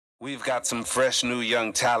We've got some fresh new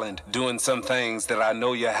young talent doing some things that I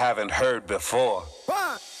know you haven't heard before.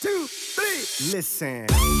 1, 2, 3, listen.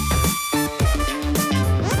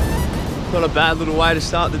 Not a bad little way to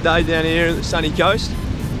start the day down here at the sunny coast.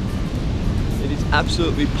 It is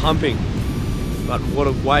absolutely pumping, but what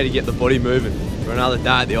a way to get the body moving for another day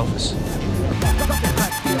at the office.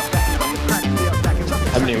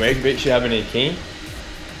 How many weeks, bitch? You have any king?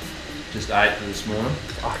 Just 8 for this morning.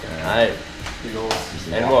 Fucking 8.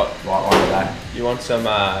 And what? Right one today. You want some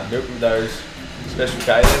milk with those special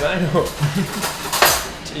K there, mate?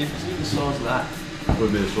 Jeez, look at the size of that. Put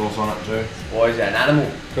a bit of sauce on it too. Why is that an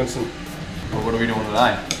animal? Constant. Well, what are we doing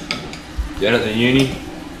today? Down at the uni.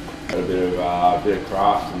 Had a bit of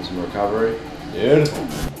craft and some recovery. Beautiful.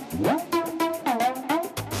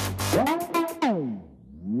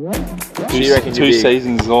 Two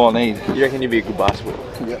seasons is all I need. You reckon you'd be a good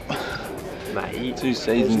basketballer? Yep. Mate, 2 seasons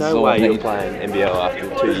there's is no all I way you're need. playing NBL after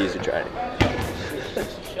 2 years of training.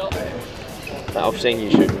 Mate, I've seen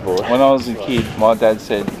you shoot before. When I was a kid, my dad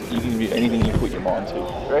said you can do anything you put your mind to.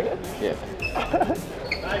 You reckon? Yeah.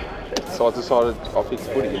 So I decided I'll fix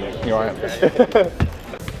footy and here I am.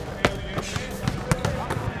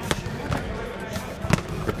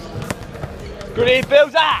 Good evening,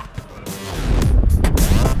 Bills.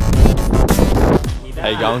 How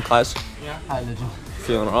you going, class? Yeah. Hey, legend.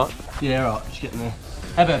 Feeling alright? Yeah, right. Just getting there.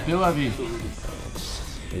 How about Bill? Have you?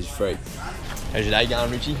 He's free. How's your day going,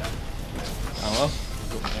 Richie? Oh well.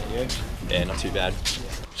 Yeah, not too bad.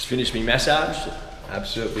 Just finished my massage.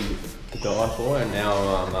 Absolutely to die for, and now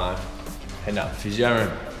I'm heading up to physio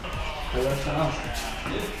room.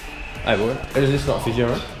 Hey boy, is this not physio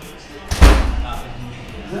room?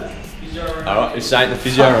 Alright, this ain't the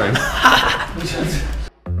physio room.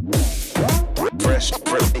 Fresh,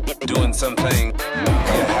 doing something you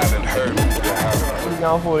haven't heard. What are you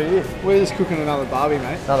going for here? We're just cooking another barbie,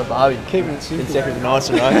 mate. Another barbie. Keeping it simple. Consecutive nights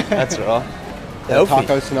in a row. That's right. Healthy.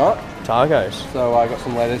 Tacos tonight. Tacos. So I got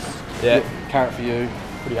some lettuce. Yeah. Carrot for you.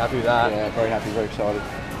 Pretty happy with that. Yeah, very happy, very excited.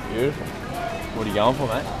 Beautiful. What are you going for,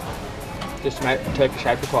 mate? Just mate, Turkish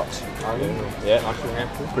apricots. Yeah. Nice little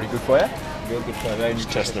handful. Pretty good for you? Good for me. Just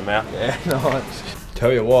testing them out. Yeah, nice.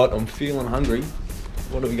 Tell you what, I'm feeling hungry.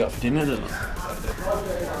 What have we got for dinner tonight?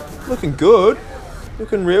 Looking good.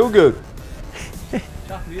 Looking real good.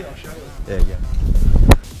 I'll show you. There you go.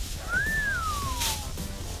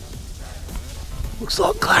 Looks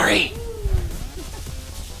like Clary.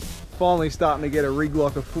 Finally starting to get a rig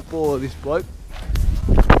like a footballer, this bloke.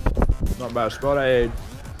 Not a bad spot, eh,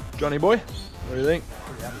 Johnny boy? What do you think?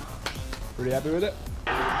 Pretty happy with it.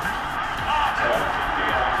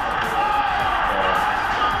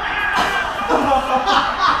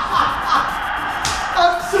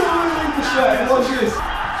 Absolutely the shame. Watch this.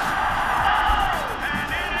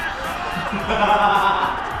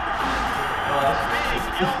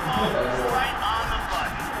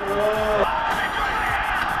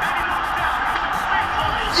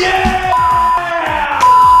 Yeah!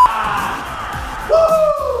 Woo!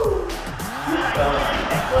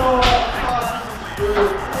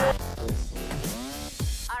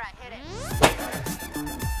 Alright, hit it.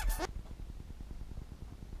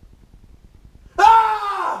 I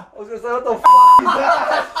was gonna say, what the f is that?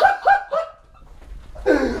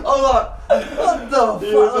 I was like, what the fuck?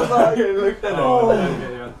 I was like, looked at it.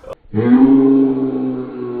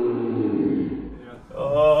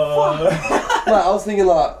 Mate, I was thinking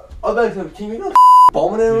like, I bet if King, we got a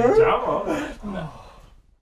bombing in the room.